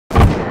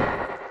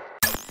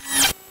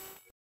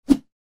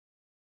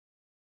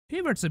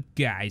Hey, what's up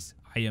guys?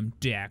 I am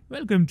Dak.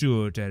 Welcome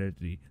to our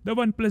territory. The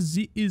OnePlus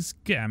Z is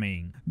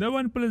coming. The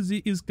OnePlus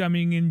Z is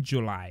coming in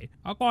July.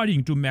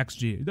 According to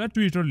MaxJ, the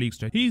Twitter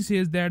leakster, he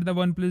says that the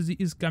OnePlus Z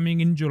is coming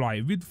in July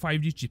with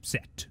 5G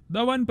chipset. The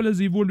OnePlus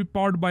Z will be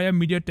powered by a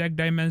MediaTek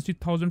Dimensity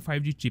 1000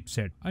 5G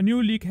chipset. A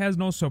new leak has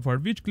now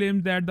surfaced which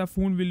claims that the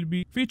phone will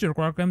be feature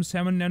Qualcomm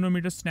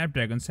 7nm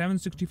Snapdragon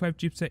 765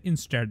 chipset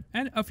instead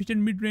and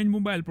efficient mid-range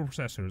mobile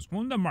processors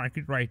on the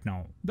market right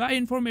now. The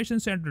information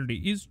centrally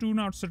is too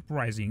not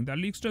surprising. The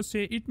leaksters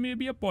say it may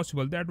be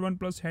possible that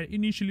OnePlus had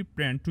initially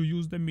planned to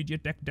use the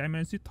MediaTek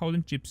Dimensity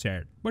 1000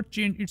 chipset, but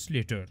changed it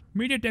later.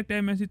 MediaTek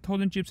Dimensity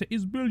 1000 chipset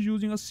is built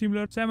using a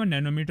similar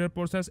 7nm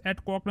process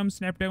at Qualcomm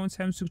Snapdragon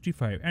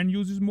 765 and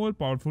uses more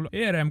powerful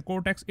ARM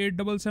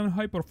Cortex-877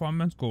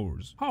 high-performance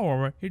cores.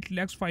 However, it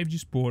lacks 5G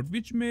support,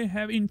 which may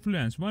have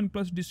influenced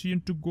OnePlus'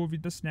 decision to go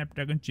with the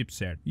Snapdragon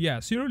chipset.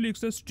 Zero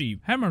leakster Steve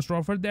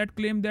Hammerstorfer that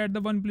claimed that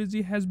the OnePlus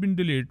Z has been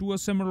delayed to a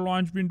summer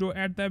launch window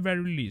at the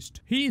very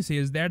least. He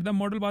says that the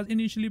model was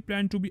initially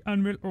planned to be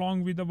unveiled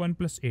along with the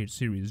OnePlus 8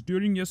 series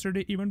during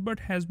yesterday's event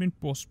but has been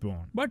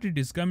postponed. But it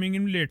is coming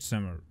in late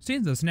summer.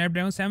 Since the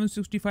Snapdragon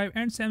 765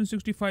 and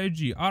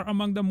 765G are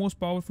among the most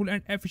powerful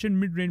and efficient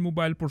mid-range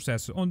mobile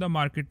processors on the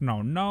market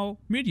now,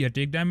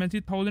 MediaTek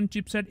Dimensity 1000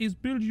 chipset is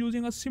built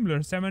using a similar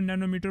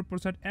 7nm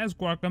processor as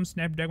Qualcomm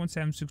Snapdragon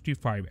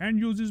 765 and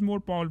uses more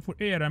powerful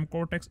ARM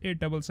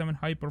Cortex-877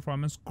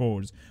 high-performance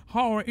cores.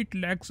 However, it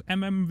lacks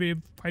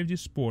mmWave 5G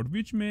support,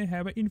 which may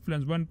have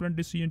influenced OnePlus'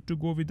 decision to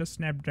go with the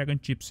Snapdragon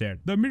chipset.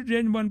 The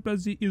mid-range OnePlus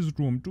Z is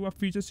groomed to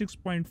feature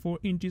 6.4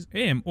 inches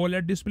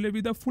Amoled display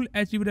with a full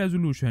HD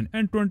resolution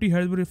and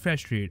 20Hz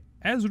refresh rate,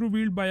 as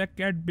revealed by a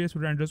CAD-based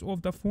renders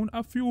of the phone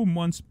a few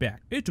months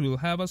back. It will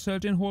have a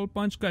certain hole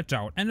punch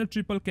cutout and a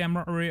triple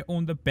camera array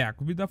on the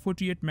back with a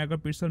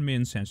 48MP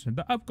main sensor.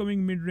 The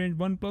upcoming mid-range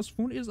OnePlus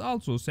phone is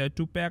also said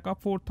to pack a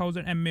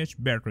 4000 mAh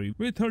battery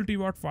with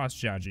 30W fast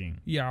charging.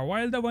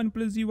 While the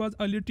OnePlus Z was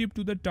earlier tipped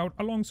to the doubt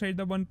alongside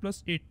the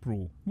OnePlus 8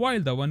 Pro.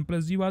 While the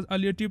OnePlus Z was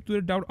earlier tipped to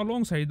the doubt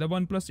alongside the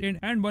OnePlus 8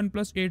 and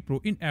OnePlus 8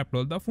 Pro in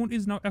April, the phone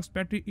is now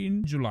expected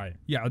in July.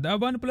 The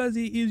OnePlus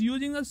Z is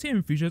using the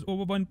same features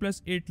over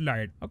OnePlus 8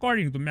 Lite.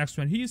 According to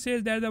Maxwell, he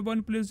says that the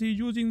OnePlus Z is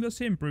using the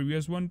same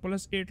previous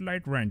OnePlus 8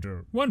 Lite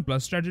render.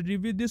 OnePlus' strategy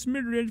with this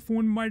mid-range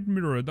phone might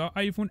mirror the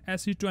iPhone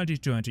SE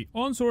 2020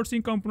 on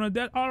sourcing components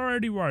that are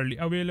already widely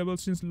available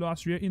since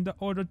last year in the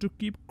order to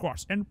keep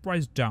costs and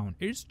price down.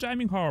 Its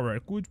timing, however,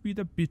 could be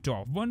the bit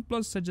off.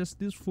 OnePlus suggests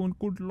this phone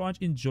could launch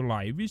in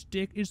July, which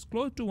takes it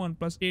close to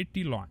OnePlus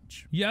 8T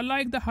launch.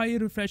 Like the high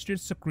refresh rate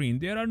screen,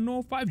 there are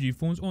no 5G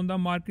phones on the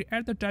market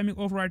at the timing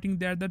of writing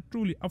that the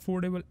truly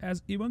affordable,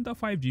 as even the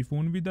 5G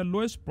phone with the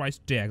lowest price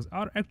tags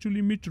are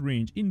actually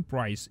mid-range in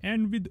price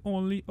and with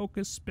only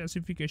okay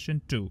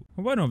specification too.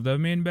 One of the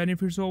main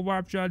benefits of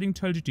warp charging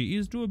 30T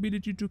is the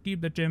ability to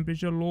keep the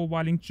temperature low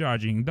while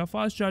charging. The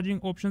fast charging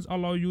options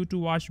allow you to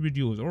watch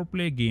videos or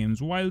play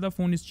games while the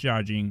phone is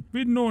charging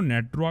with no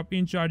net drop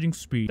in charging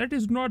speed. That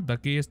is not the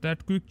case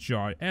that quick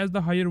charge, as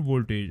the higher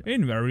voltage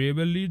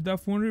invariably leads the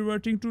phone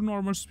reverting to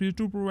normal speed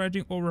to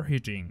preventing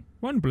overheating.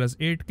 OnePlus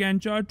 8 can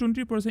charge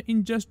 20%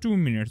 in just 2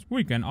 minutes.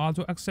 We can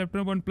also accept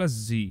a OnePlus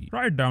Z.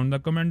 Write down the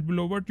comment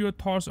below what your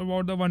thoughts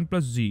about the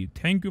OnePlus Z.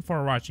 Thank you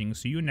for watching.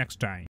 See you next time.